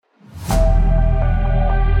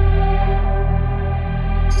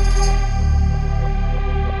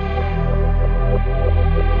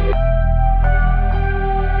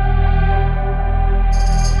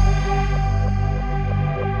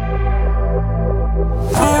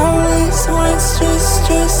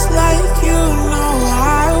just like you. No,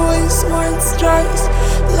 I always want stress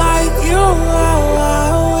like you. Oh,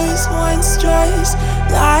 I always want stress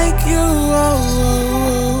like you.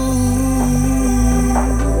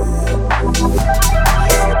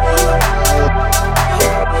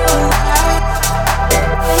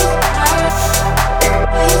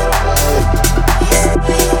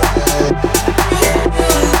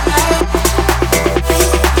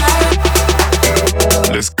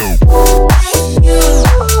 Let's go.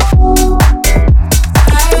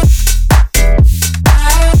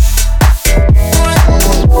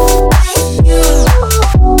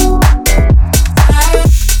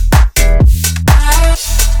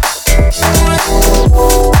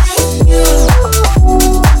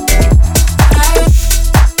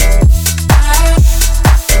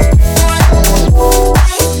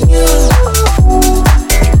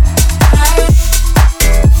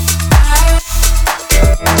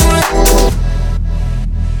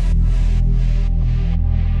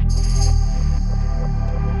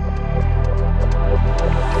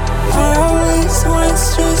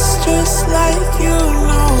 Just like you.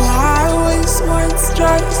 No, I always want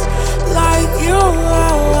stress like you.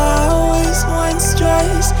 Oh, I always want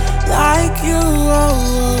stress like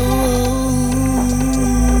you.